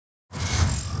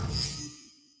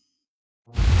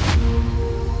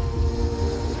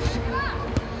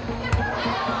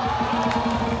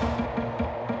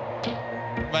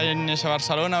néixer a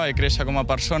Barcelona, vaig créixer com a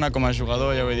persona, com a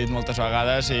jugador, ja ho he dit moltes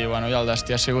vegades, i el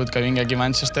destí ha sigut que vingui aquí a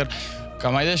Manchester, que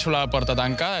mai deixo la porta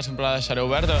tancada, sempre la deixaré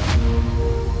oberta.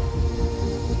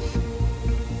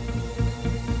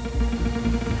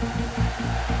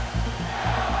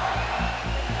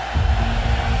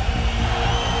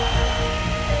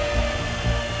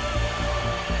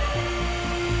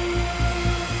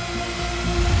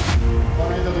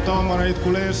 Bona nit a tothom, bona nit,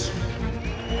 culers.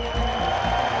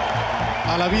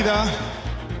 A la vida,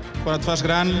 quan et fas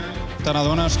gran, te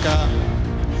n'adones que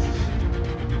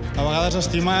a vegades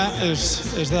estimar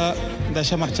és de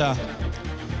deixar marxar.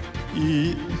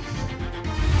 I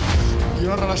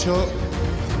una relació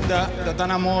de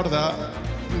tant amor,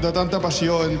 de tanta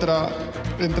passió entre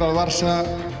el Barça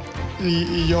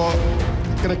i jo,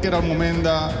 crec que era el moment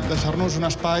de deixar-nos un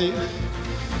espai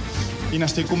i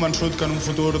n'estic convençut que en un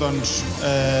futur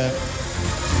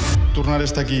tornaré a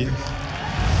estar aquí.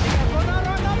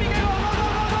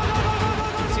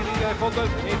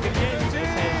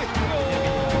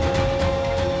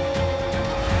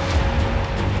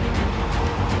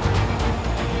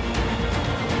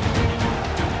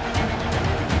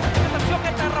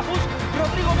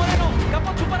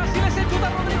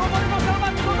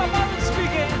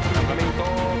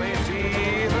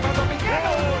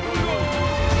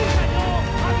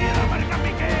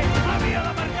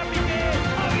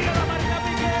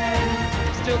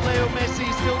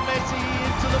 Still Messi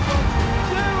into the box.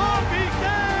 Gerard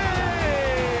Piqué!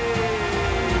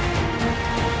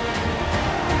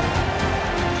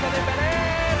 De Pelé,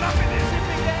 rapidísimo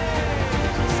Piqué.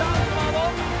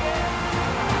 Salvador Piqué.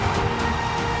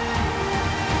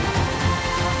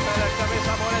 Passa de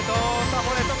cabeza Moreto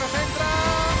que centra.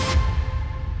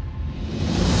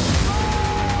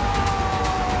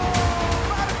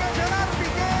 Marca Gerard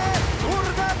Piqué,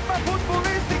 urgent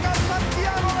futbolístic al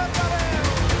Santiago Bernabéu.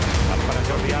 Para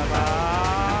Jordi Alba,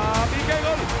 Piqué,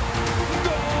 gol!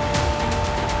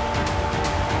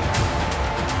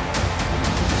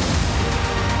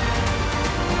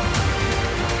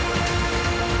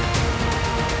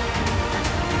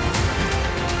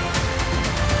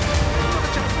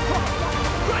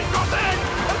 Great cross in,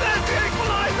 and there's the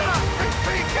equaliser! It's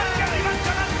Piqué! Arriba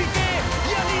Gerard Piqué,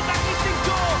 i edita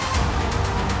distintor!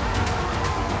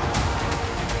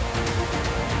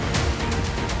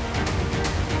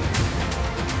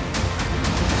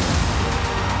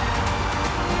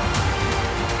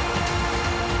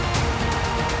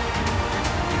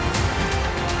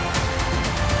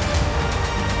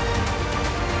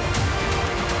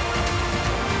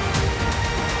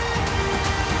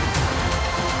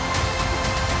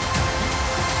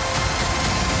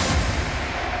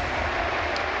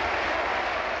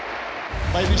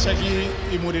 Vaig néixer aquí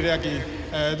i moriré aquí.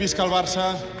 Visca el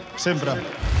Barça, sempre.